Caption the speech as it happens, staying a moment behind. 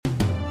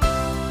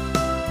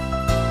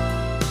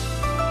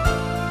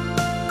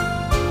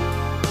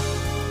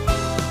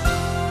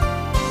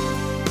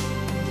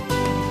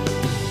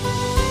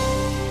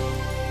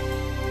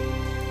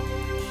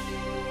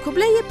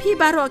Pi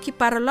baro ki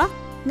paralok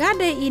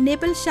ngade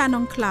enable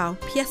shanong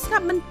cloud piasngap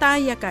mentah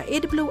yaka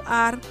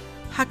AWR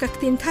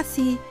hakaktin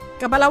kasi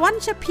kabalawan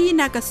siya pi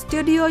naka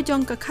studio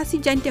jong ka kasi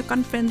jantia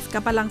conference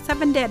kabalang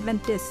 7-day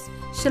Adventist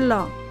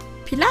Shalom.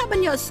 Pila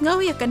banyo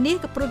sngaw yaka ni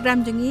ka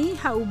program jongi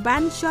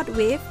hauban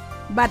shortwave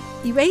but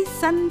iway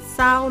san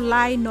sao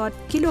lai not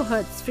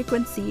kilohertz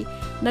frequency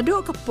nado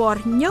kapor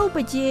nyaw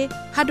baje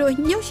hado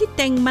nyaw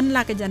shiteng man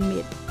la ka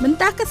janmit.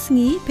 Mentah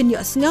kasngi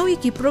penyo sngaw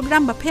ki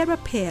program baper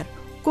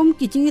kum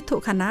ki jingiet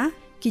khana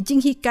ki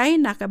jinghikai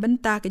naka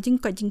benta ki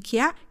jingkot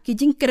jingkia ki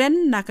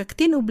jingkyrmen naka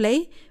ktin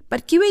ublay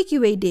but kiwe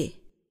de.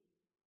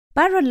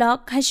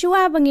 Paralok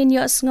hashuwa bangin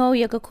yo sngo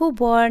ya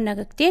Khubor na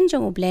kakten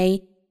jong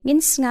ublay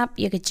ngin snap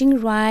ya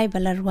jingrai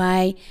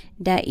balarwai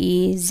da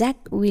I Zach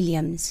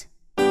Williams.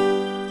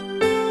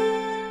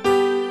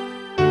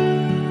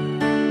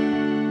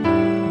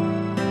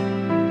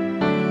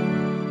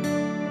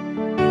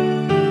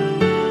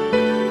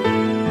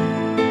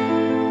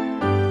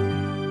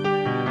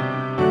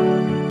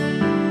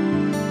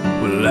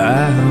 Well,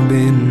 I've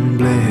been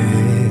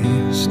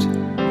blessed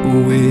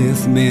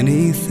with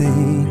many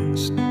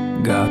things.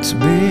 God's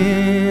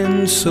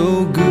been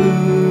so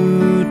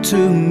good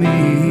to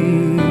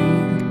me.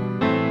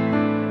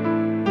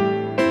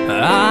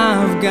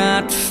 I've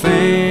got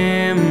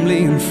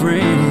family and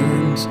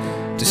friends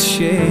to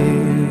share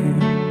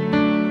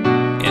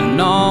in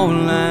all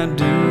I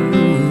do.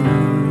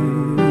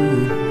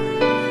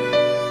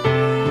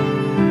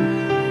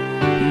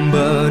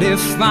 But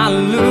if I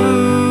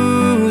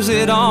lose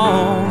it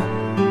all,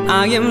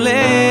 I am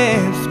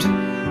left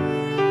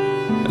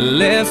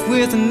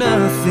with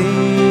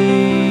nothing.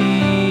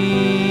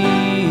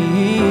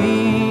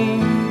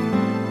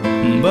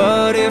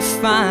 But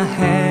if I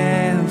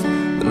have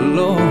the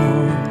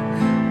Lord,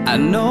 I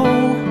know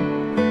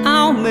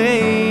I'll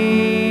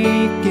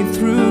make it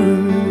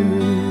through.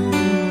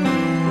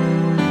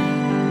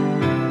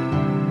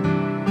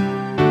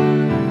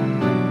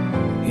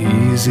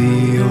 He's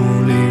the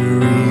only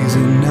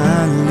reason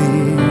I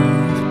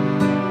live.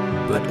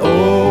 But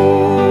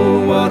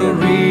oh, what a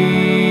reason.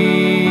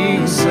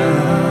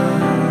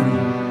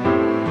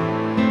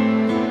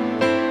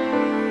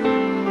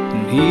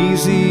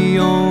 He's the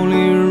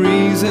only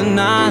reason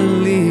I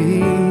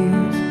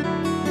live.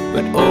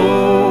 But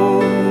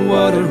oh,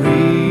 what a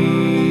reason.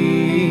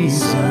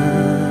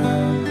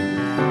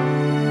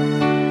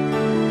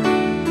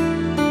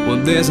 Well,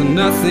 there's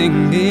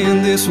nothing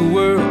in this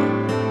world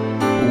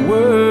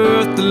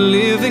worth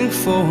living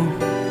for.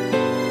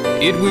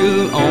 It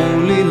will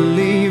only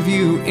leave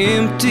you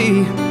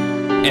empty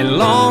and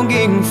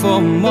longing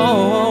for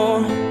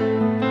more.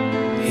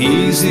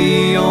 He's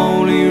the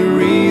only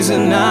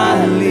reason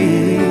I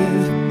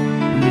live.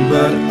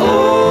 But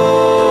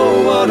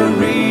oh, what a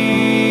reason.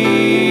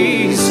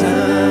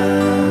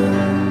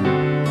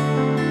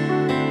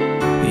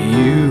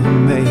 You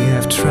may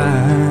have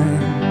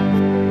tried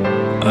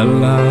a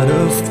lot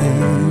of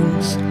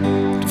things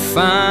to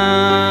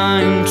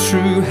find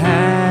true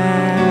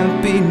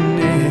happiness.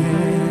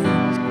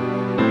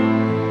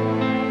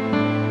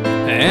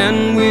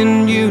 And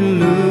when you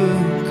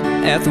look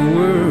at the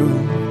world,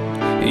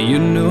 you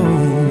know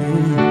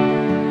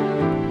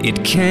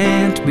it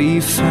can't be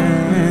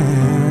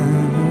found.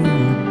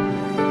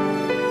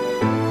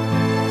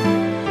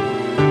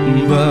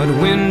 But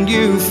when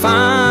you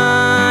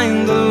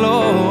find the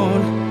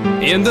Lord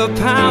in the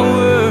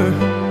power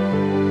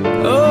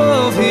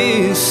of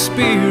His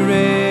Spirit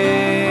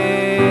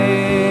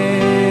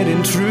in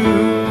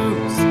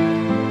truth,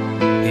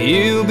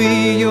 He'll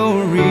be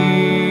your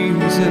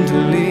reason to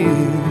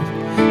live,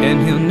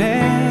 and He'll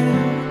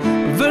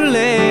never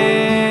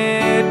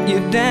let you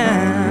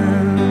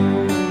down.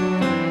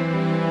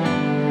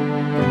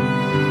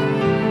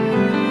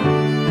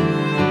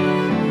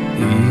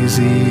 He's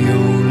the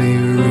only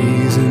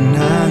reason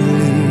I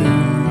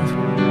live.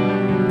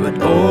 But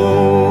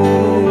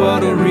oh,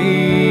 what a reason.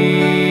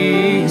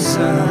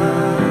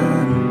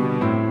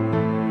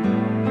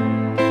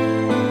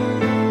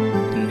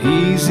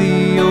 He's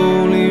the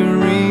only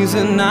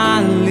reason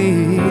I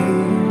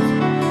live.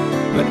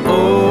 But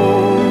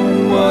oh,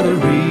 what a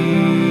reason.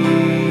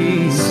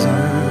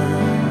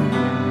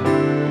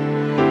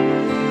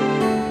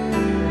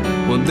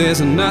 Well, there's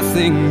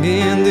nothing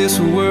in this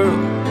world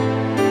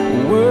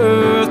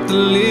worth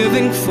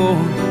living for.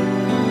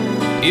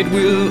 It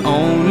will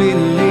only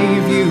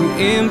leave you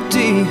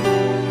empty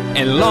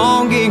and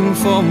longing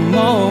for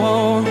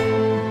more.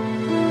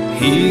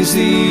 He's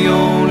the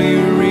only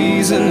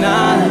reason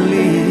I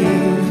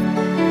live.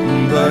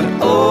 But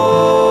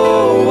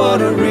oh, what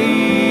a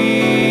reason.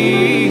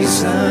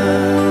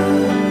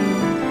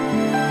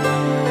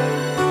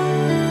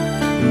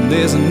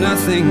 There's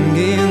nothing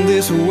in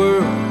this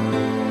world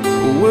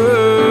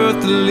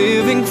worth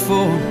living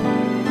for.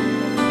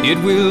 It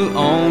will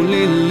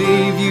only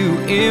leave you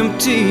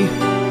empty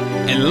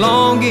and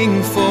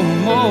longing for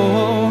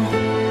more.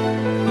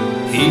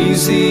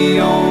 He's the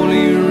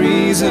only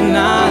reason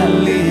I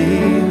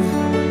live.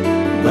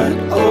 But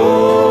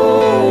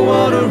oh,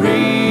 what a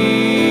reason.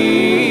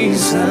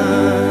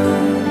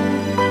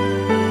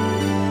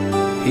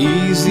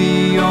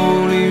 the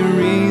only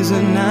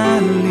reason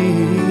I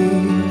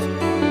live.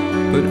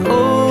 But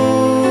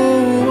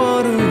oh,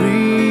 what a reason.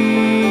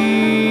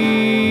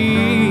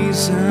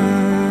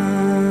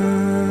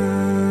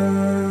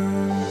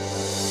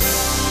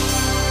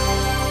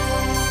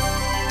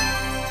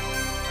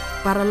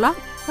 Paralok,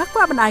 ngaku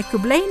aban ai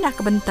kublay na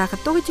kabanta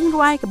katoy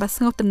jingruai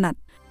kabasngaw tenat.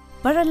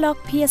 Paralok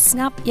pias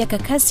ngap ya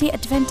Khasi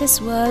Adventist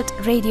World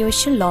Radio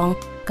Shillong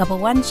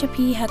kabawan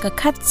chapi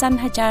hakakat san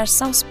hajar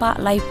sauspa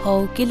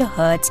laipo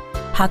kilohertz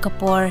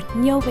hakapor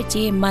nyaw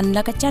beji man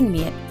lakachan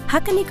miet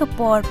hakani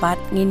kapor pat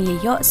ngini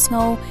yo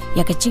snow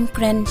ya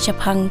jingkyrmen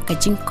shaphang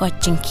jingkot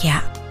jingkia.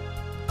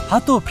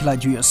 Hato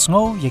pilaju yo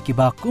snow ya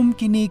kibakum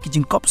kini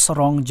jingkop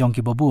sorong jong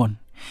kibabun.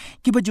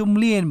 Kibaju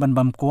mlien ban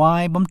bam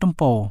kwai bam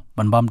tempo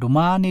ban bam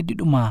duma ni di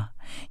duma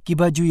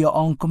kibaju ya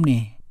ong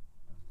kumni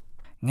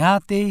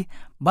ngate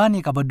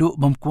bani kabadu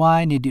bam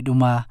kwai ni di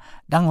duma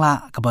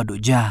dangla kabadu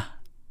ja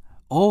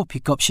o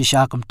pikop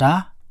shisha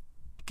kumta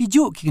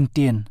kiju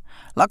kintien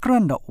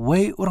lakran da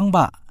wei urang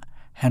ba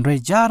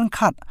henry jarang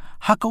khat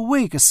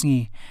hakawei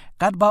kasngi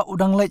kadba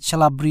udang let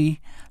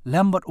chalabri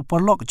lambat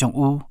uparlok jong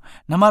u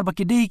namar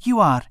bakidei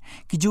kiwar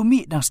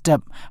kijumi dang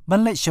step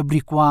banlet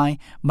shabri kwai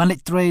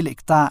banlet trail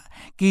ikta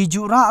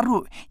kiju ra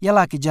ru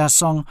yala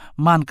kijasong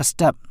man ka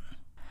step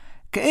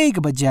ke e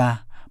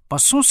gabaja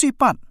pasusi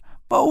pat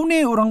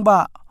paune urang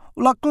ba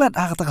ulaklet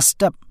hakta ka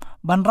step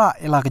banra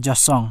yala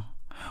kijasong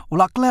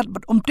ulaklet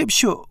bat umtip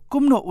shu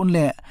kumno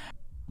unle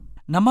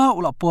nama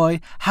ulapoi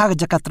ha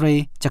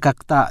jakatre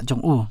jakakta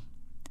jong u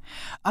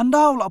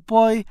anda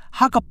ulapoi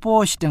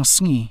hakaposh dang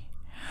sngi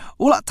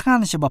ulak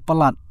than shaba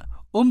palat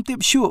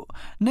tip shu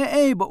ne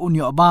e ba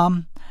unyo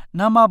bam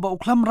nama ba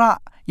uklam ra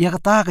ya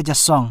kata ka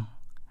jasong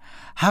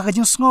ha ka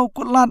jing sngo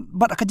kutlat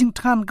bat ka jing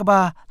than ka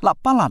ba la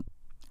palat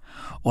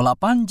ula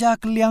panja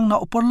kliang na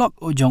uperlok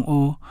ujong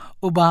u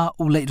uba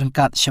ulai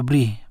rengkat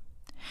shabri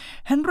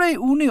henry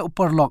uni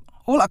uperlok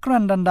ulak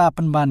kran danda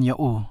penban ya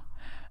u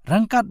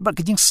rengkat bat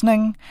ka jing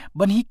sneng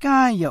ban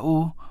hikai ya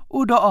u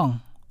udoong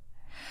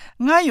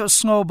ngayo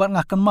sngo bat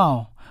ngakan mau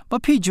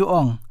papi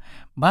juong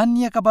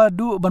banya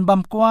kabadu ban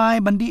bam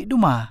kwai bandi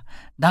duma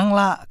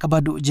dangla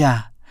kabadu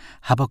ja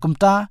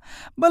habakumta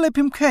bale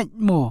pim khet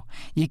mo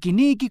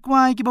yakini ki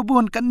kwai ki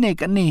babun kanne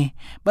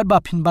bat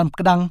ba phin bam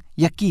kadang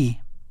yaki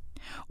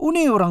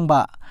uni orang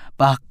ba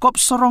kop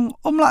sorong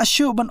umla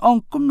shu ban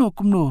ong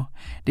kumnu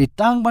de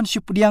tang ban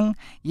shupudiang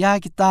ya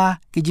kita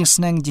ki jing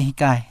sneng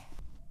jihikai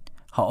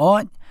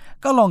ho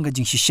kalong ke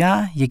jing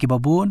shisha ye ki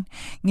babun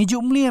ngiju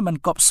mlien man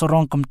kop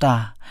sorong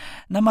kumta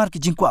namar ki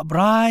jing kwa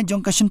brai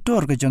jong ka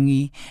shintur ke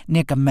jongi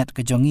ne ka met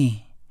ke jongi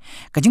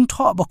ka jing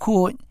tho ba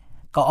khu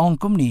ka ong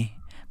kumni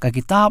ka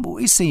kitab u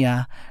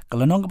isya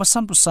kalonong ka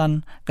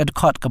pasan ka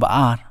khot ka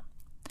baar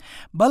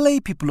balai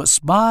people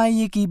sbai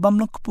ye ki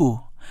bamlukpu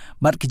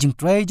bat ki jing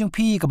trai jong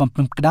phi ka bam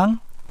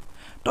kadang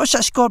to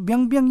shashkor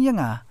biang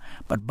yanga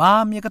bat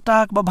bam ye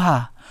kata ka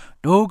babha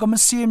do ka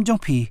Mynsiem jong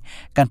phi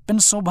kan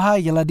pen so bhai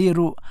yala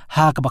diru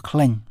ha ka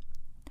bakhleng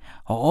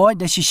o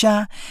da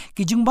shisha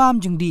ki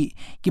jingbam jingdi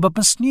ki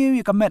bapen sniu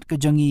ka met ka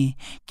jongi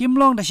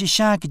kimlong da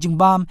shisha ki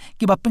jingbam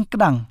ki bapen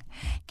kadang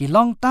ki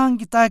long tang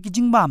kita ki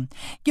jingbam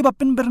ki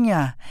bapen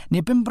bernya ne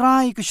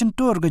pembrai ka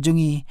shentur ka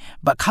jongi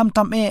ba kham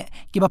tam e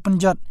ki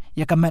bapen jot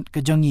ya ka met ka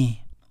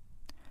jongi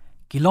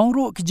ki long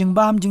ru ki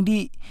jingbam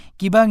jingdi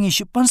ki bangi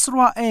shupan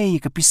srwa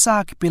e ka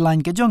pisa ki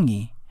pilan ka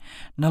jongi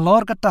na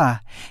lor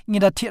kata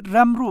ngida thiet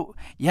ramru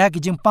ya ki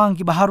jingpang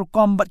ki baharu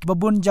kombat ki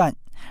babun jat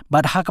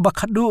bad ha ka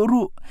bakhadu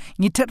ru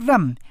ngi thiet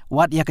ram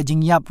wat ya ka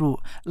jingyap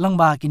ru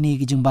langba kini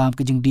ki jingbam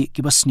ki jingdi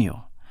ki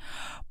basnio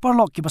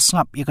paralok ki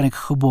basngap ya ka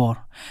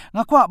khubor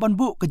ngakwa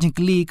banbu ka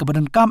jingkli ka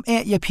badan kam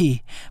e ya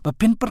phi ba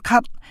pin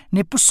perkhat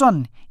ne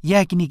puson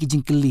ya kini ki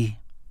jingkli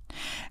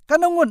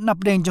kanangun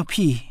napdeng jong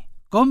phi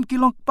kom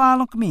kilong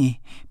palong kmi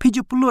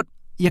phiju pulut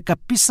ya ka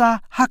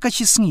pisa ha ka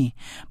shisngi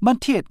ban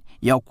thiet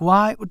yaw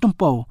kwai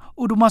utumpo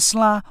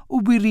udumasla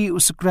ubiri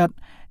usukrat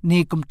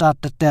ni kumta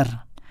teter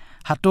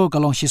hato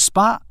kalong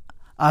shispa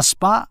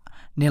aspa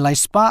nilai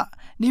spa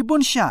ni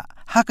bunsha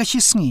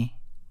hakashisngi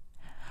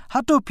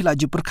hato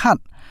pilaju perkhat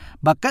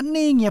bakan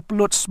ni ngia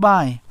pelut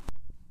sbai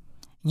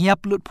ngia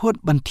pelut phut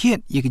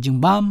bantiet ye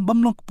kijingbam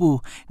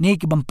bamlongpu ni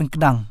ki bampeng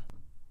kedang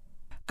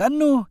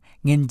kanu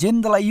ngin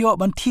jendala yo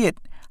bantiet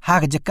ha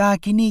jaka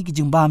kini ki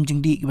jingbam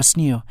jingdi ki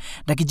basnio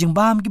da ki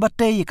jingbam ki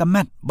batei ka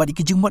mat bad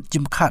ki jingmot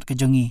jimkhat ka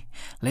jongi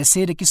le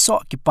se de ki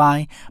so ki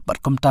pai bat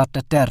komta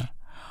teter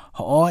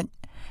ho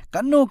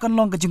kanno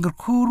kanlong ka jingr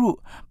khuru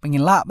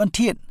pengila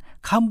bantiet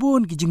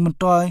khambun ki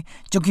jingmentoy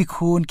jogi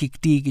khun ki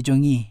ti ki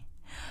jongi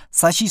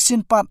sashi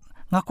sin pat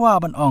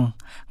ngakwa ban ong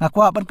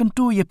ngakwa ban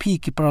kentu ye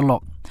phi ki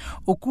paralok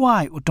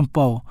ukwai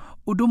utempo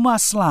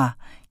udumasla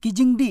ki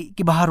jingdi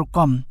ki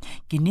baharukom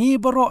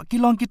kini boro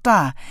kilong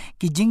kita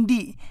ki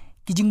jingdi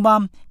ki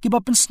jingbam ki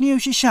bapen sniu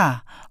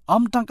shisha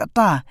tang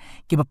kata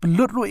ki bapen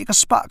lut ru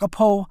ikaspa ka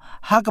pho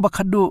ha ka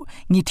bakhadu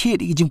ngi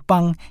the ki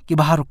jingpang ki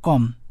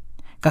baharukom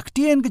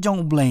kaktien ke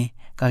jong ublai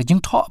ka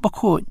jing tho ba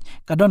khu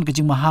ka don ke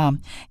jingmaham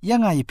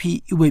yanga yi phi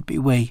iwe pi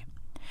we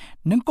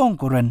ningkong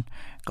koran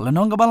kalau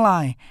nong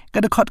kabalai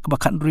kadakot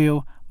kabakat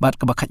real bat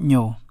kabakat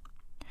nyo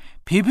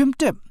phim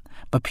tip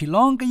ba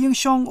philong ka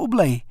yingshong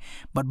ublai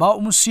bat ba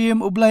Mynsiem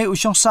ublai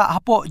ushong sa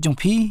hapo jong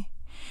phi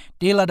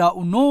tela da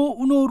uno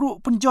ru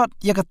penjot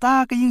ya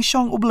kata ka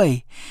yingshong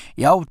ublai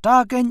ya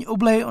uta ken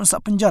ublai on sa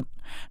penjot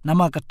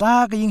nama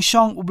kata ka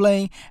yingshong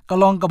ublai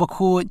kalong ka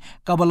bakhut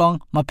ka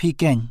balong mapi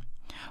ken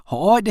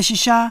ho de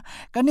shisha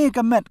kani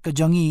kamet ka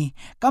jongi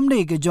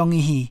kamde ka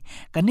jongi hi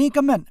kani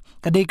kamet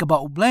kade ka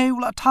ba ublai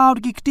ula thau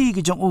ki kti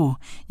ka jong u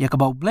ya ka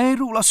ba ublai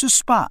ru la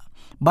suspa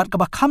bat ka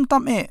ba kham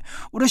tam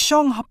ura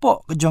shong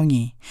hapo ka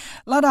jongi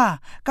lada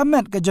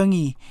kamet ka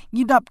jongi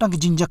ngidap tang ka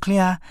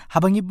jingjakria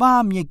habangi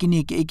bam ye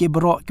kini ke eke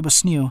bro ki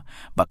basniu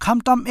ba kham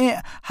tam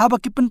haba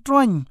ki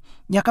pentron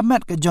ya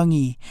kamet ka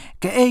jongi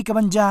ke ka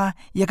banja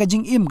ya ka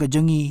jingim ka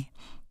jongi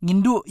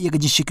ngindu ya ka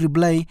shakri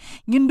blai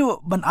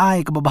ngindu ban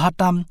ai ka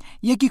bahatam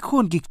ya ki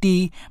khun ki kti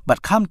bat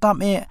kham tam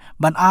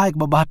ban ai ka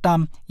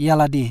bahatam ya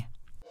ladi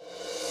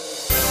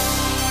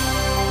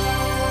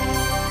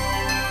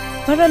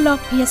paralok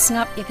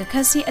piasngap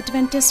yakakasi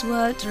Adventist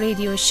World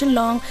Radio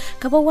Shillong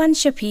kabawan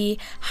shapi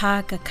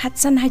ha ka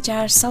khatsan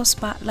hajar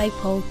sauspa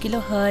laipo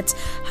kilohertz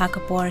ha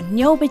kapor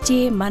nyo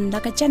beje man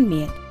laka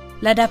janmet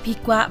lada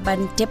pikwa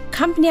ban tip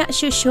company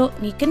shusho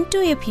ni kentu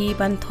yapi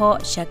ban tho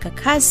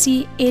shakakasi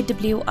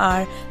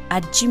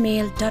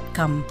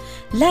awr@gmail.com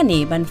lani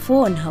ban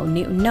phone hau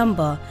ni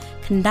number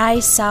khandai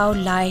sao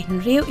lai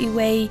nriu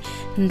iway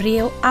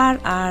nriu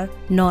rr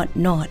not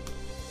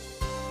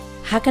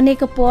hakane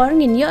kapor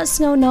ngin yo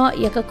sngaw no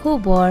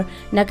yakakubor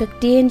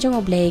nakaktin jong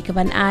oblay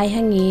kaban ai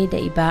hangi da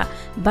iba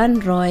ban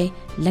roy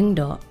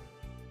lengdo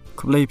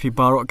kublay pi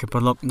baro ke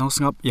paralok no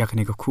snap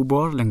yakane ka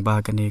khubor lengba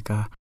kane ka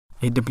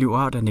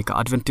AWR da ne ka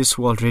Adventist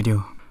World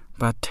Radio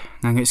but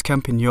ngange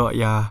campaign yo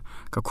ya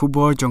ka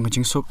khubor jong ka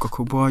jingsuk ka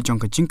khubor jong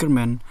ka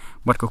jingkyrmen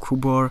bat ka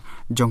khubor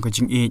jong ka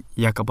jingieit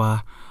ya ka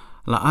ba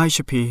la ai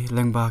shapi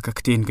lengba ka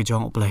ktin ka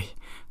jong oblay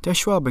ta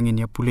shwa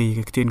bangin ya puli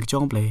ka ktin ka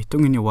jong oblay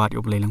tungin ya wat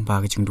oblay lengba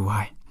ka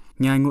jingduai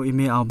nyai ngo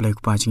ime au blek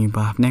pa jingi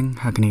ba neng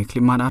hakne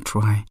kliman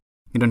atruai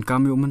ngidon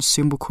kami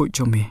Mynsiem bu khu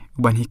jome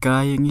uban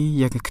hikai ngi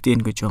ya ka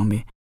ktin go jome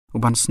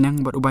uban sneng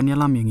bat uban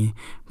yalam ngi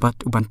bat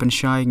uban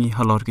pynshai ngi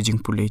halor ki jing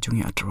pule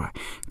jungi atruai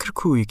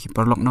kerkhui ki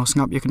parlok nau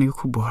ngap yakne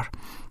khubor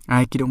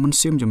ai ki do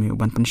Mynsiem jome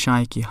uban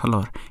pynshai ki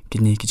halor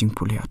kini ki jing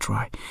pule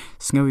atruai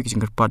sngawi ki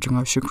jing pa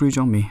junga shakri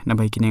jome na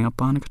bai kineng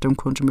apan ka tam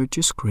khon jome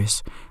Jisu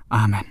Khrist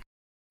amen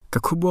ka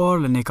khubor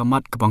le ne ka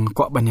mat ka bang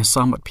kwa banya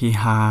samat phi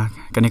ha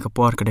ka ne ka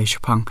por ka dai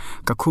shphang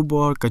ka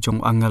khubor ka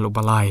jong angal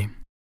ubalai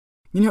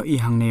minyo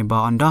I hang ne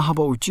ba anda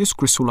haba u Jisu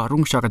Khristula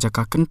rung sha ka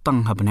jaka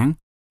kyntang habneng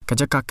ka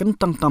jaka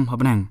kyntang tam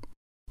habneng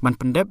ban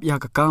pyndap ya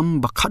ka kam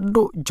ba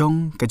khaddo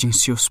jong ka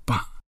jingsius pa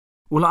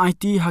ula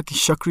aiti ha ki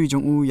shakri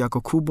jong u ya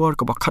ka khubor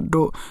ka ba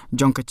khaddo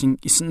jong ka jing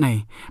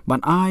isnai ban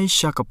ai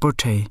sha ka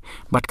perthei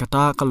bat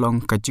kata ka long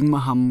ka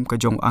jingmaham ka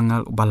jong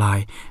angal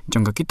ubalai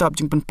jong ka kitab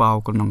jingpen pau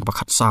ka nong ba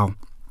khat saw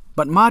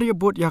bat maria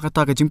bot ya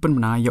kata ka jingpen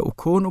bna ya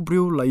ukhon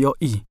ubriu la yo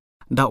I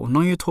da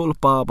unoy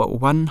tholpa ba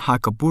wan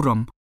ha ka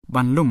buram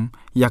ban lum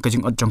ya ka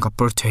jing odjong ka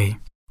perthei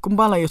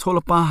kumbala ya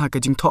tholpa ha ka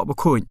jing tho ba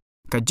khoi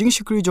ka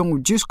jingshakri jong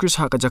Jisu Khrist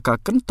ha ka jaka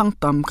kyntang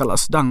tam kala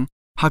sedang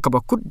ha ka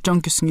ba kut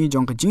jong kisngi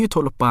jong ka jingi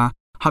tholpa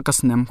ha ka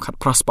snem khat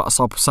praspa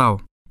saw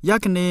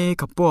ya kene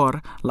ka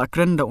por la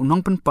krenda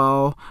unong pen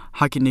pau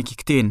ha kine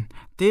kiktin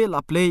te la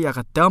play ya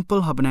ka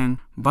temple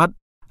habnang bat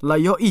la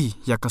yo I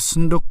ya ka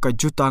synduk ka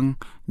jutang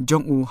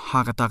jong u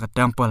ha ka ta ka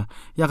temple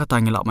ya ka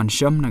tangi la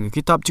Mynsiem na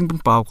kitab jingpen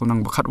pau ko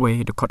nang bakhat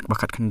we de khot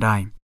bakhat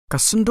khandai ka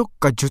synduk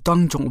ka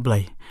jutang jong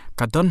ublai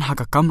ka don ha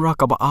ka kamra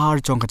ka ba ar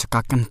jong ka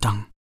chaka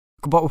kyntang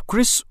ka ba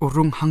Khrist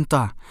rung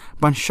hangta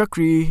ban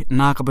shakri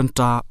na ka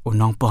banta u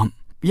nongpop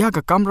ya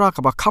ka kamra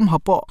ka ba kham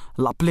hapo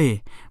la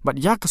play bat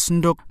ya ka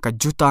synduk ka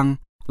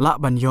jutang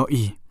la ban yo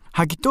I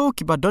ha gito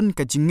ki ba don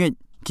ka jingngeit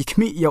ki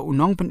khmi ya u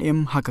nong pen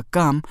em ha ka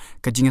kam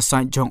ka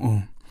jingasai jong u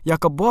ya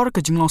ka bor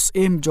ka jinglos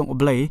em jong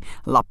oblai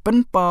la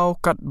pen pau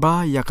kat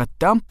ba ya ka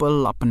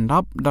temple la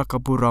pyndap da ka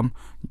buram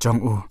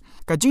jong u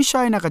ka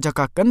jingshai na ka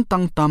jaka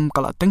kyntang tam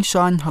kala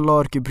tengshan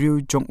halor ki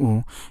brie jong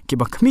u ki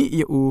ba khmi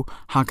ye u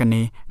ha ka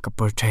ne ka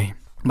perthei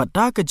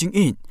mata ka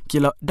jingieit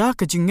kila da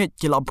ka jingngeit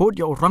kila bot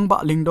ya orang ba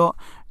lingdo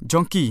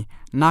jongki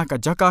na ka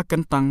jaka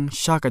kyntang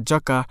sha ka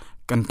jaka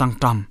kyntang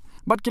tam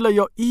bat kila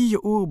yo I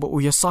u ba u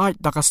ya sai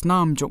da ka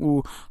snam jong u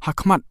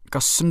hakmat ka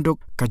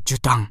synduk ka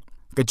jutang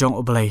ka jong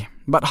oblai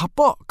bat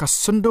hapo ka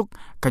synduk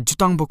ka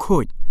jutang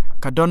bukhut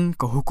ka don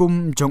ka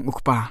hukum jong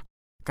ukpa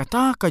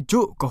kata ka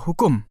ju ka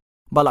hukum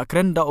bala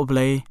krenda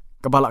oblai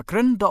ka bala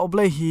krenda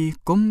oblai hi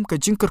kum ka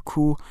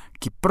jingkyrku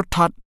ki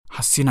perthat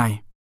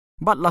hasinai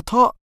bat la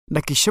tho da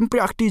ki shempri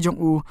akti jong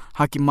u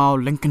ha ki mau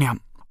lengkniam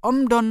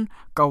omdon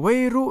ka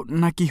weiru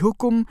na ki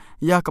hukum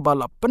ya ka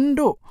bala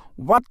pendo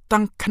wat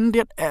tang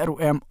khandiat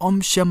rum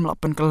Mynsiem la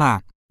pen kala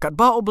kat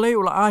ba oblai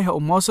ula ai ha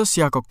Moses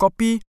ya ka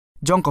copy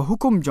jong ka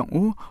hukum jong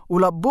u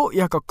ula bo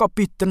ya ka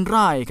copy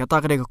tenrai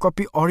kata ka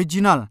copy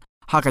original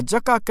ha ka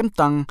jaka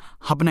kyntang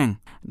habneng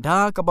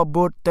da ka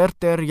babot ter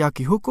ya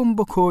ki hukum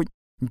bukho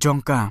jong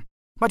ka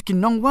bat ki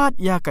nong wat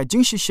ya ka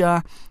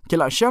jingshisha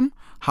kila sham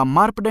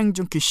hamar pedeng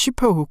jong ki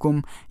shipe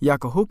hukum ya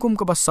ka hukum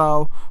ka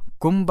basau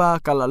kumba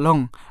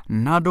kalalong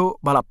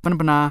nado balap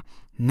penbena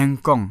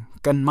nengkong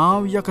kan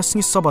mau ya ka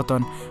sngi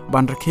sabaton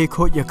ban rakhe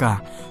kho ya ka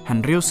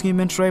hanriu sngi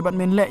men trai bat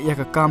men le ya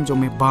ka kam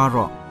jong me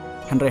baro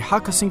hanre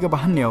haka singa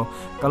bahanyo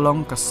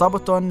kalong ka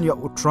sabaton ya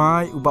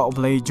utrai uba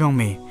oblay jong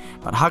me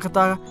bat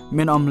hakata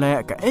men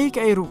omle ka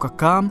ei ru ka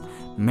kam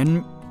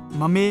men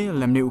mame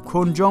lemne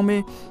ukhon jong me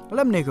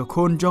lemne ka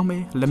khon jong me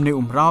lemne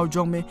umrao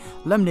jong me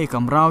lemne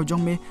kamrao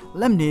jong me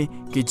lemne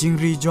ki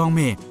jingri jong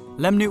me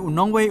lemne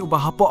unongwe uba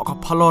hapo ka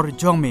phalor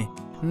jong me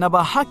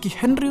naba haki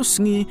henry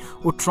sngi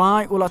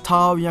utrai ula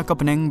thaw ya ka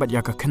peneng bat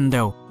ya ka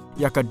khendeu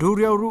ya ka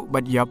duriau ru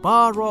bat ya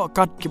baro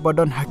kat ki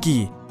badon haki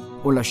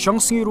ula shong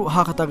sngi ru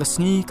hakata ka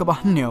sngi ka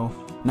bahneu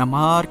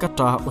namar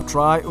kata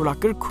utrai ula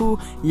kirkhu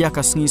ya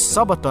ka sngi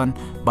sabaton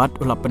bat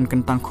ula pen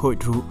kentang khoi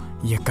ru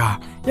ya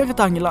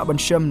ka ngila ban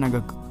shem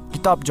naga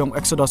kitab jong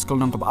Exodus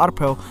kalnang ka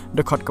arpel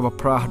dekat ka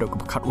pra do ka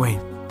khatway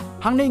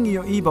hangne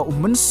ngiyo iba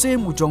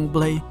Mynsiem ujong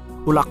blay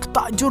ulak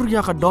tajur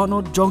ya ka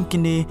donot jong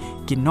kini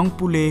kinong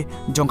pule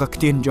jong ka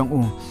ktin jong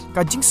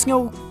ka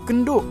jingsngau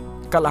kendo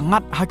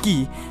kalangat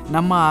haki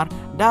namar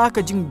da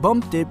ka jing bom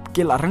tip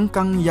kila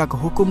rengkang ya ka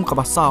hukum ka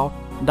basau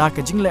da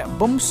ka jing le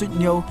bom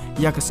sutnyo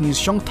ya ka sngi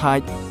shong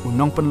thai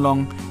unong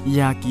penlong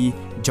ya ki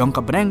jong ka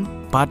breng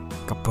pat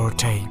ka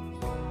portai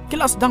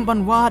kilas dang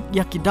ban wat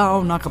ya ki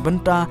daw na ka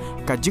benta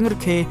ka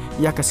jingrke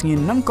ya ka sngi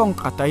namkong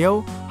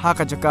katayo ha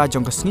ka jaka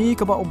jong ka sngi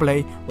ka ba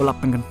oblay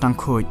ulap pengentang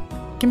khoi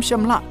kim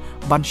shem la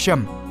ban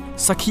shem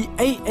sakhi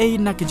ai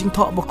na ki jing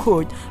tho ba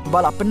khoi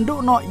bala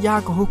pendu no ya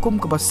ka hukum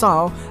ka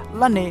basau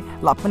lane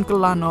la pen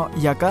kelano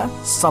ya ka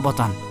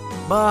sabatan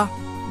ba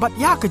bat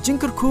ya ka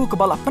jingker khu ka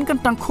bala pen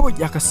kentang khoi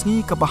ya ka sngi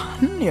ka ba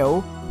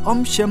hneu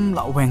om shem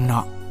la weng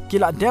no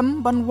kila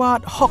dem ban wat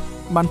hok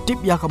ban tip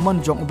ya ka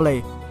mon jong oblay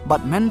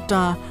bat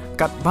menta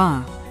kat ba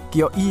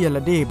kio ia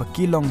la de ba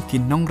kilong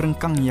kinong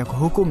rengkang ya ka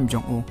hukum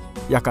jong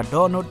ya ka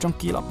donot jong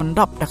kila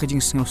pyndap da ka jing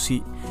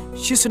sngosi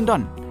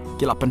shisendan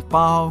kila pen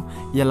pau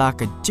ya la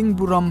ka jing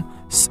buram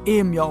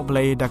sem ya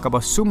oblay da ka ba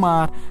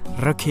sumar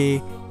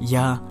rakhe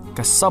ya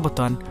ka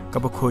sabatan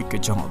ka ba khoi ka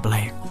jong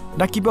oblay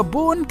da ki ba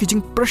bon ki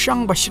jing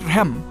prashang ba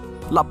shirhem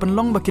la pen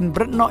long bakin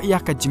bret no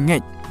ya ka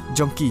jingeit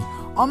jong ki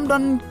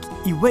omdan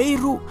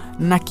iweiru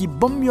naki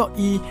bom yo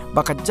I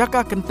baka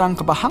jaka kentang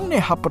ka bahang ne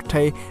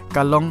hapertai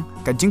kalong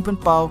ka jingpen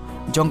pau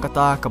jong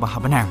kata ka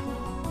bahabanang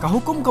ka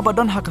hukum ka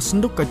badan ha ka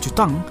synduk ka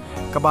jutang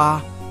ka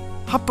ba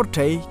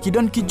hapertai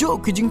kidon kijo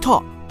kijing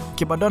tho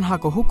ki badan ha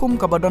ka hukum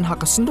ka badan ha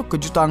ka synduk ka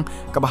jutang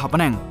ka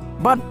bahabanang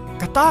bat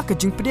kata ka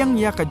jingpediang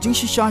ya ka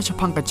jingshisha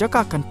chapang ka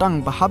jaka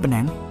kentang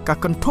bahabanang ka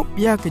kentup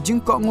ya ka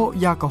jingko ngo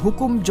ya ka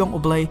hukum jong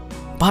oblay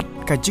bat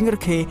ka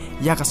jingrke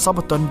ya ka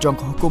sabaton jong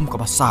ka hukum ka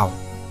basau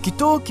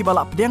kito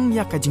kibala pedang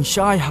ya ka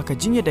jingshai ha ka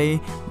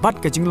jingieit bat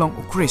ka jinglong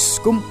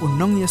Khrist kum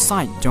unong ya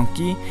sai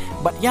jongki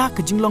bat ya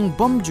ka jinglong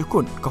bom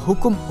jukun ka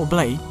hukum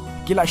oblay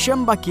kila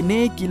shem ba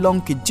kine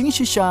kilong ki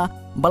jingshisha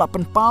bala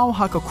pen pau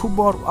ha ka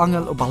khubor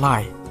angel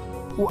obalai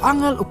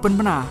angel upen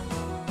bena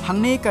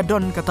hangne ka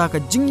don kata ka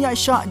jingya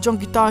sha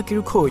jong kita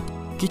kirkhoi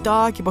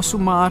kita ki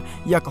basumar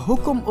ya ka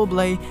hukum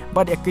oblay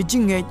bat ya ka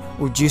jingeit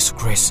Jisu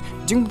Khrist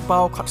jing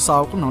pau khat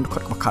saw ku nong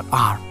khat khat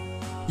ar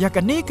ya ka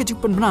ne ka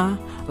jingpen bena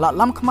la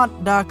lam khmat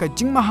da ka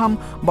jingmaham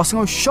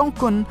basngau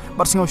shongkun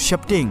basngau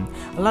shapting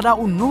lada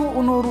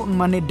unu ru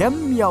mane dem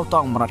yaw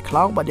tong marat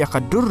klau ba ya ka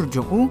dur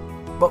jong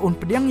ba un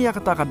pediang ya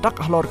kata ka dak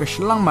halor ka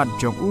shlang mat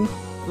jong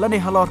lane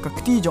halor ka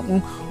kti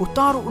jong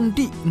utaru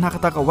undi na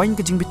kata ka wain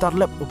ka jingbitar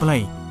lep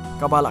uplay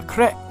ka bala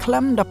kre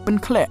klem da pen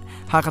kle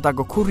ha kata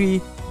ka khuri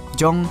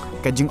jong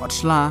ka jingot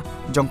sla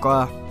jong ka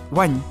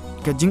wain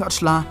ka jingot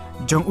sla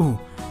jong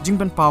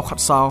jingben pau khat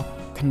saw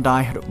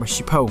khandai hadok ba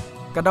shipau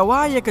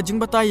kadawa ya ka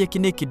jingbata ya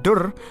kine ki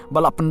dur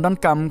bala pendan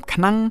kam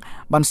khnang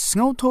ban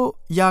sngo tho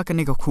ya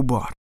kane ka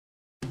khubor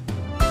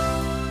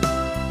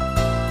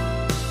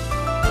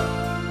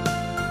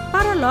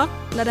paralok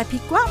lada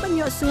pikwa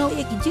banyo sngo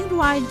e ki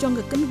jingruai jong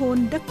ka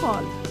kenhon de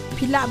kol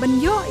pila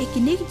banyo e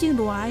kine ki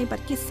jingruai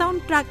bat ki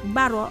soundtrack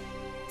baro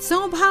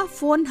song bha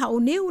phone ha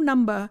new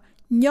number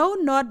nyo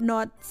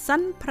not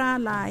san pra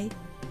lai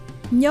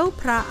nyo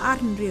pra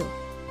arnrio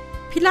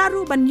pila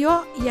ru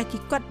banyo ya ki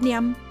kot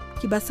niam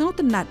ki basong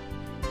tenat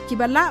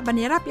kibala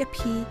banirap ya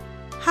phi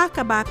ha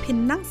ka ba phin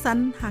nang san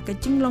ha ka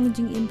jinglong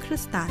jing im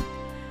Khristan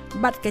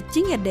bat ka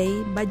jing ya dei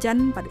bajan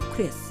bat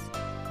Khrist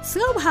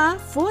sngau ha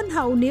phone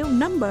ha new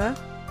number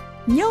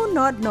nyo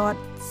not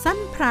san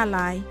pra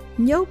lai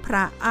nyo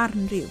pra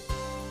arnriu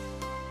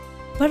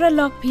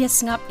paralok pias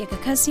ngap ya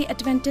ka khasi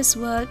Adventist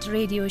World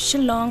Radio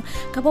Shillong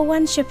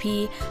kabawan shapi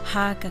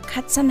ha ka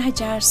khatsan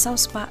hajar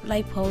sauspa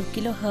laipo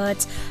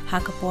kilohertz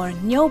ha ka por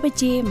nyo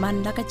beje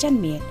man la ka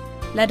chanmet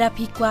lada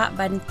pikwa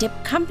ban tip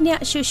company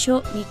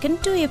shusho mi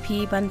kentu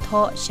yapi ban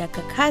tho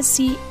shaka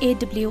khasi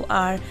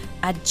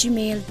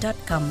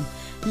awr@gmail.com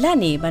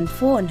lani ban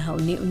phone ha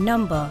ni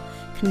number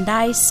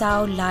khandai saw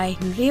lai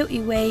real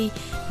iway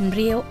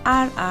real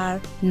rr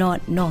not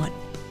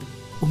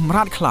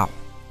umrat khlaw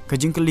ka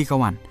jingkali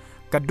kawan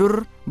kadur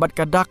bat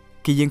kadak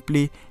ki yeng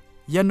plie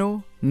yano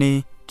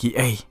ne ki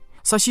ai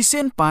sa si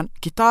sen pan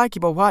kita ki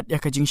bawat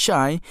ya ka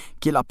jingshai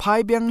ki la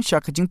phai biang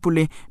sha ka jing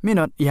pule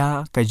minot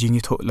ya ka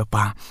jingi tho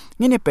lepa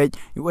ngine pe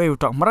we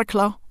utak marat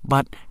khlau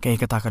bat kai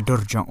kata ka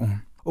dur jong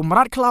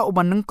marat khlau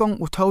uban nengkong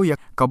uthau ya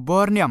ka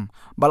bor niam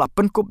bala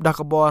penkup da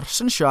ka bor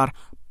senshar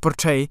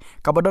pertai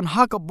ka badon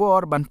ha ka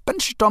bor ban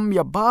penshitom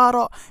ya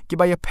baro ki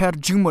ba ya per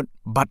jingmut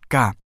bat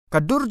ka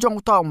dur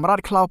jong utak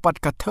marat khlau pat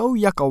ka thau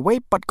ya ka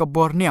we pat ka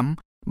bor niam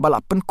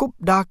bala penkup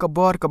da ka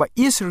bor ka ba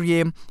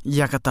Israel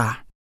ya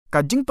kata ka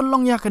jing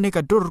pelong ya kane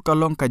ka dur ka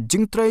long ka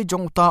jing trai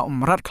jong ta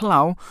marat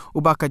khlau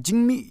uba ka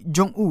jing mi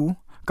jong u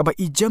ka ba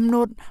ijem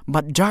not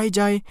bat jai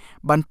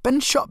ban pen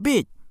shop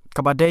bit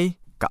ka ba dei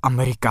ka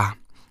Amerika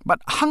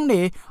bat hang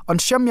ne on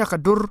syam ya ka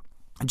dur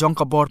jong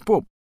ka bor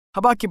pup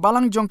haba ki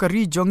balang jong ka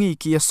ri jongi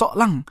ki ya sok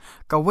lang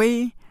ka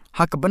we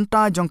ha ka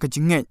benta jong ka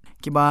jingngeit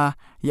ki ba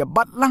ya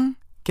bat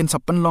lang ken sa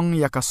penlong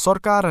ya ka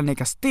sarkar ne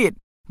ka state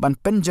ban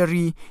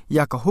penjari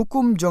ya ka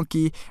hukum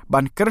jongki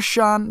ban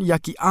Kristan ya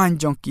ki an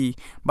jongki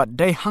bat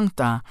dai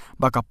hangta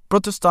baka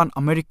Protestan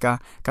Amerika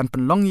kan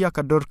penlong ya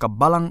ka dur ka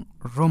balang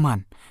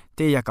Roman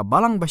te ya ka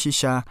balang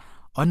basisha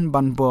on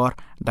ban bor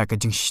da ka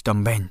jing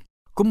system ben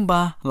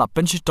kumba la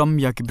penshitom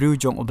ya ki bru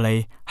jong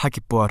oblai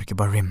hakipor ki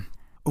barim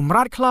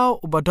umrat khlau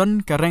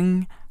ubadon ka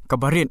reng ka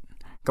barit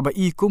ka ba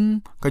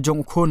ikum ka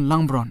jong khon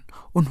langbron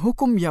un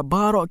hukum ya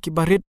baro ki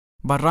barit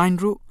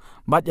barainru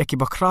bat ya ki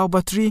bakrau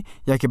batri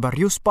ya ki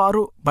barius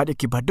paru bat ya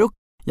ki baduk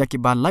ya ki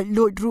ba light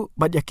load ru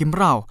bat ya ki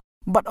mrau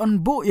bat on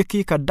bu ya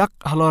ki ka dak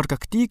halor ka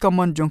kti ka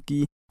mon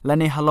jongki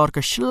lane halor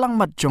ka shilang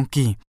mat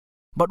jongki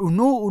bat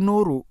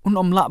unoru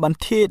unomla ban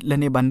thet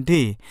lane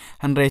bande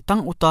hanre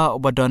tang uta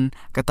obadon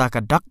kata ka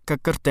dak ka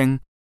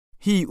kerteng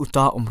hi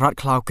uta umrat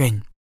khlau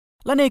ken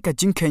lane ka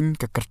jingken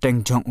ka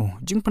kerteng jong u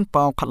jingpan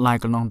pau khat lai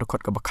ka nong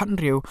dokot ka bakhan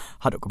riu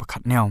hadu ka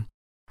bakhat nyaw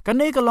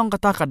kanai ka long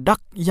kata ka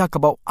dak ya ka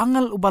bau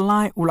angal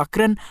ubalai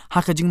ulakren ha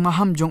ka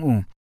jingmaham jong u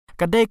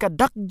kadai ka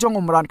dak jong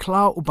umran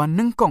khlau uban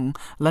nengkong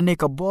lane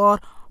ka bor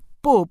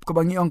pop ka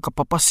bangi ong ka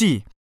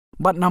papasi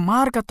bat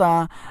namar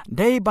kata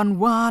dei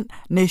ban wat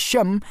ne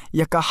shem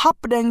ya ka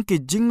hapdeng ki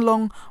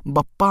jinglong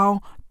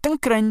bapau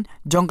tengkren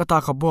jong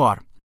kata ka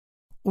bor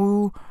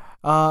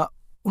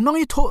unong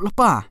itho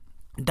lapa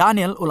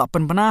Daniel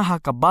ulapan benaha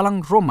ka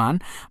balang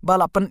Roman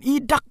balapan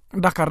idak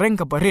daka reng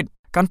ka barit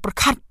kan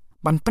perkhat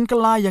ban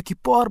penkela ya ki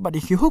por ba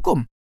di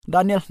hukum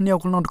Daniel neu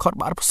kulon khot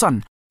ba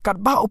arpesan kat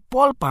ba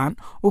upol pan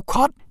u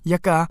khot ya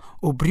ka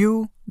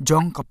ubriu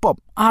jong ka pop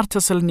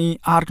arteselni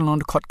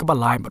arklon khot ka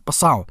balai bat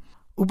pasau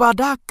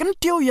ubada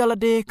kentiu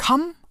yalade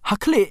kham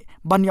hakle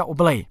ban ya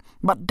ublai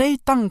bat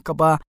dei tang ka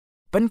ba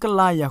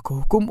penkela ya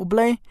ku hukum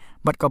ublai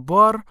bat ka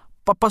bor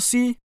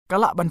papasi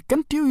kala ban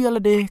kentiu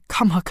yalade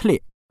kham hakle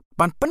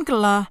ban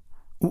penkela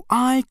u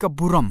ai ka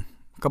buram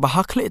ka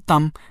bahakle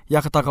tam ya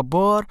kata ka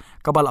bor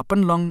ka bala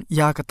penlong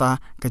ya kata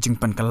ka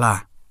jingpan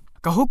kala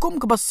ka hukum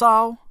ka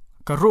basaw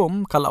ka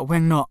rom kala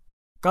wengno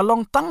ka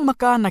long tang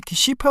maka na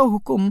kisipau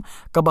hukum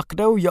ka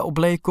bakdaw ya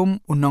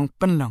ublaikum unong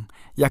penlong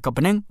ya ka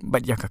beneng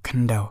bat ya ka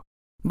khandaw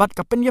bat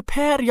ka pen ya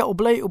pher ya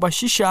ublai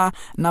ubashisha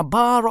na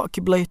baro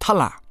kiblai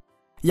thala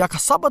ya ka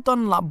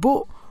sabaton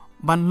labu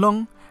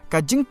banlong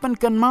ka jingpan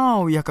kan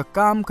mau ya ka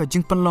kam ka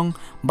jingpan long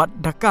bat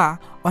daka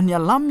on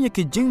ya lam ya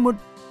ki jingmut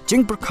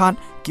jing perkhat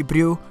ki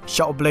briu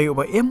sha oblai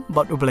uba em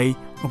bat oblai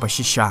uba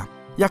shisha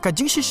ya ka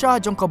jing shisha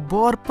jong ka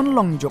bor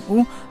penlong jong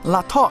u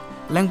la tho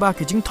lengba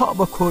ki jing tho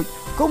ba khoj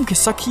kom ki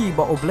sakhi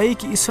ba oblai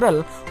ki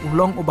Israel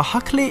ulong uba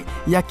hakle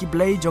ya ki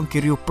blai jong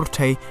ki riu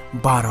perthai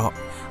baro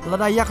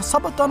lada ya ka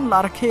sabaton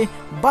la rakhe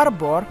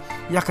barbor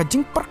ya ka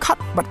jing perkhat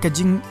bat ka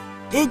jing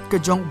ej ka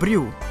jong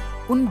briu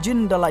un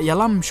jin dala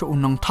yalam sho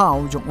unong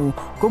thau jong u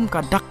kom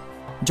ka dak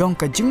jong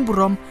ka jing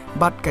burom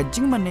bat ka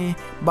jing mane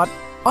bat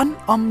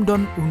on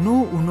don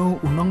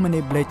unong mane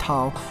blai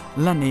thau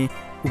lane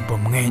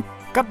ubamngai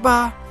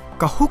katba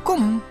ka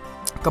hukum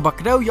ka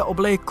bakdaw ya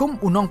oblai kum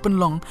unong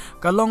penlong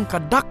ka long ka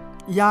dak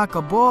ya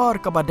ka bor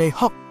ka badai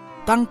hok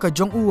tang ka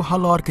jong u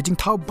halor ka jing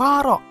thau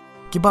baro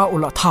ki ba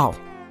ula thau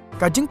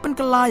ka jing pen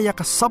kala ya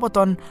ka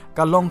sabaton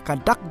ka long ka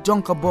dak jong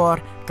ka bor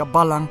ka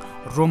balang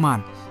Roman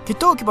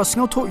kito ki bas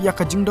ngau tho ya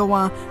ka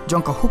jingdawa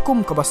jong ka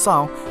hukum ka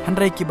basaw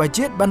handrai ki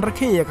budget ban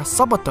rakhe ya ka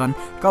sabaton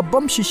ka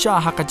bom shisha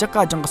ha ka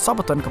jaka jong ka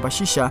sabaton ka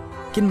bashisha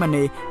kin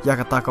mane ya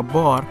ka ta ka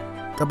bor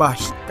ka ba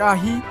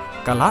kahi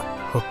kala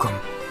hukum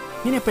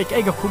ini pe ka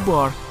ga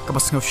khubor ka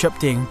bas ngau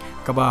shapting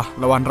ka ba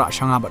lawan ra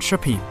shanga bat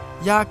shapi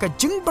ya ka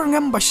jing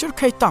berngam bashir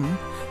khai tam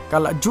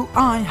kala ju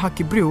ai ha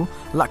ki briu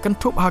la kan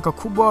thup ha ka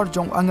khubor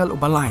jong angal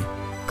ubalai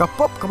ka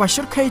pop ka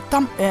bashir khai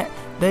tam e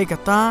dai ka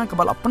ta ka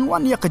bala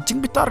panwan ya ka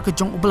jing bitar ka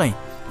jong ubalai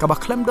ka ba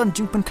klem don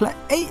jing pen kla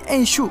ai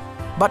shu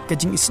bat ka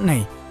jing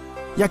isnei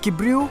ya ki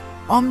briu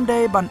om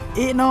dai ban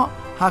e no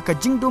ha ka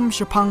jing dum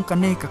shapang ka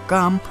ne ka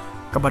kam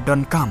ka ba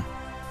don kam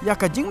ya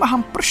ka jing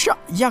maham persha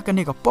ya ka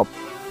ne ka pop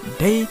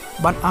dai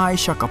ban ai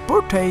sha ka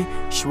portai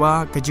shwa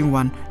ka jing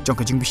wan jong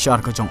ka jing bishar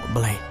ka jong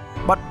balai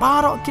bat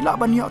baro kila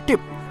ban yo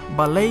tip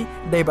balai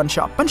dai ban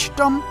sha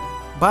panshitam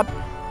bat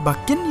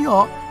bakin yo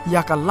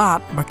ya ka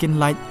lat bakin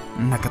light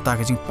na kata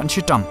ka jing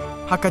panshitam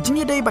haka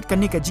jingi dei bat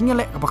kani ka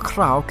jingele ka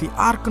bakrau ki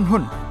ar kun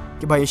hun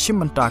ki bai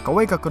shim menta ka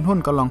wai ka kun hun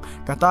ka long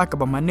kata ka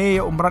ba mane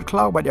ya umrat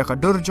klau bat ya ka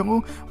dur jong u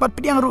bat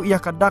pidiang ru ya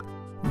ka dak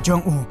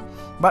jong u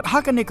bat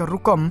haka ne ka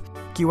rukom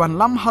ki wan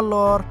lam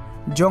halor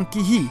jong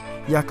ki hi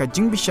ya ka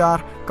jing bishar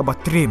ka ba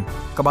trim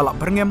ka balak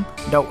berngem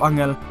dau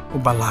angel u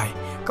balai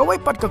ka wai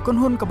pat ka kun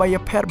hun ka bai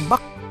ya per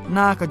bak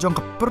na ka jong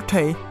ka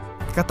perthai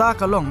kata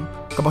ka long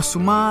ka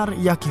basumar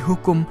ya ki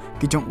hukum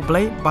ki jong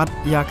ublai bat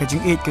ya ka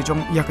jingieit ki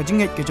jong ya ka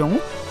jingngeit ki jong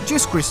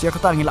Jisu Khrist ya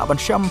ka ngila ban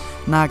syam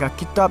na ka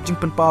kitab jing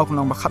pen pau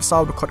long ba khat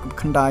sau de khot ka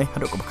khandai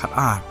hadu ka khat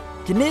ar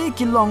kini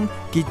ki long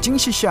ki jing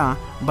shisha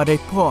badai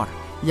por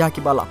ya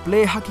ki bala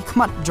play haki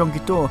khmat jong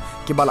gitu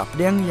ki bala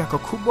pleng ya ka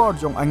khubor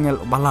jong angel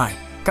balai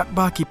kat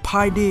ba ki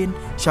phai din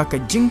sha ka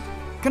jing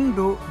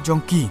kendo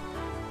jong ki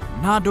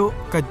nado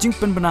ka jing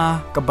pen bana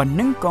ka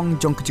baneng kong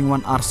jong ka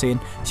jingwan arsen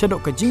shadow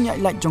ka jingieit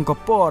lai jong ka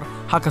por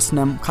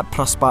hakasnem khat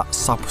praspa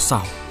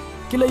sapusau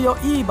kila yo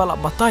i bala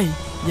batai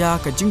ya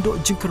ka jingdo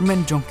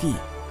jingkyrmen jong ki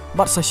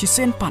bat sa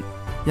shisen pat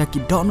ya ki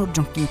donut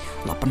jong ki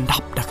la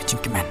pyndap da ka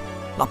jingkyrmen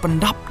la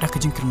pyndap da ka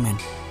jingkyrmen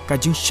ka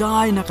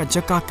jingshai na ka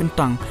jaka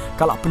kyntang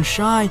ka la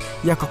pynshai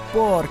ya ka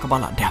por ka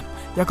bala dap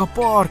ya ka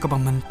por ka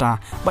bang menta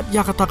bat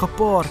ya ka ta ka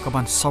por ka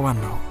ban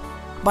sawanro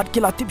bat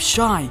kila tip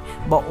shai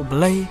ba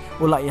ublai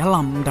ulai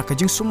alam da ka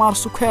jing sumar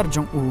sukher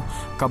jong u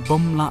ka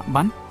bom la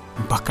ban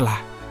bakla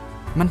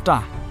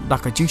menta da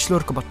ka jing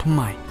shlur ka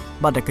bathmai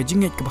ba da ka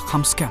jingieit ka ba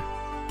kham scam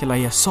kila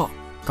ya so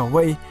ka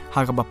wei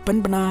ha ka ba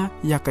pen bana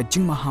ya ka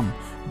jingmaham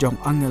jong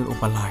angel u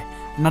balai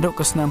nado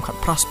ka snam khat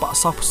praspa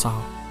sapusau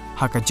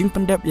ha ka jing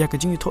pyndap ya ka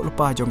jing thok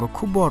lupa jong ka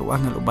khubor u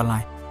angel u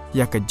balai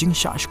ya ka jing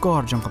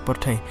shakri jong ka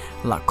perthai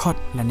la khot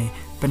lani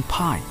pen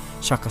phai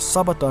shaka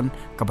sabaton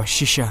ka ba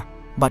shisha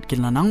bat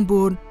kin lanang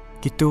bun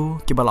gitu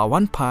ki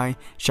balawan pai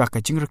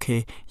shaka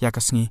jingrakhe ya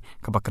ka sngi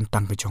ka ba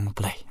kyntang ka jong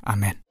play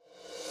amen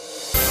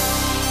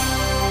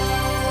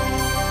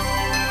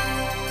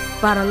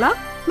paralok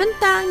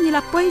mentang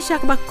nila poi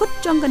syak bakut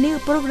jong kani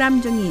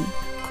program jongi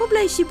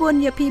kublai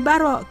sibon ya pi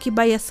baro ki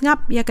bayas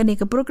ngap ya kani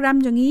ke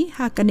program jongi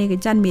ha kani ke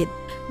janmit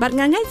bat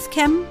ngangai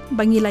scam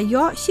bangila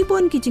yo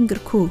sibon ki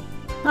jinggerku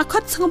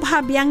ngakot sngop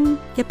ha biang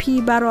ya pi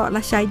baro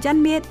la shai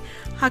janmit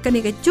ha kani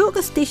ke ju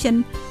ke station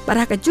bat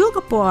ha ke ju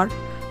ke por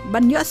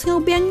ban yo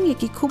sngop biang ya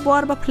ki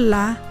khubor ba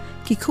phla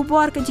ki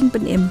khubor ke jing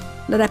pen em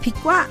la da pi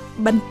kwa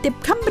ban tip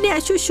company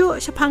ashu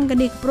shapang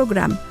kani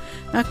program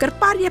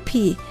kerpar ya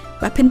pi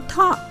ba pen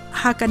tho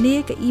ha kani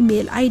ke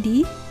email id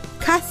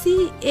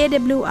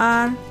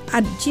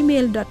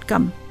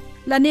khasiawr@gmail.com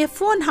la ne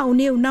phone hau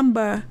new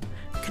number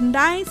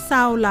khandai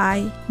sau lai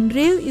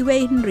rew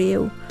iwei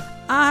rew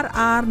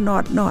rr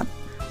not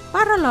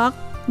paralok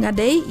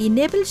ngadei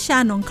enable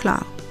shanong kla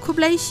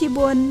kublai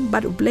shibon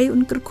bat ublai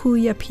unker khu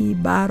ya phi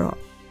baro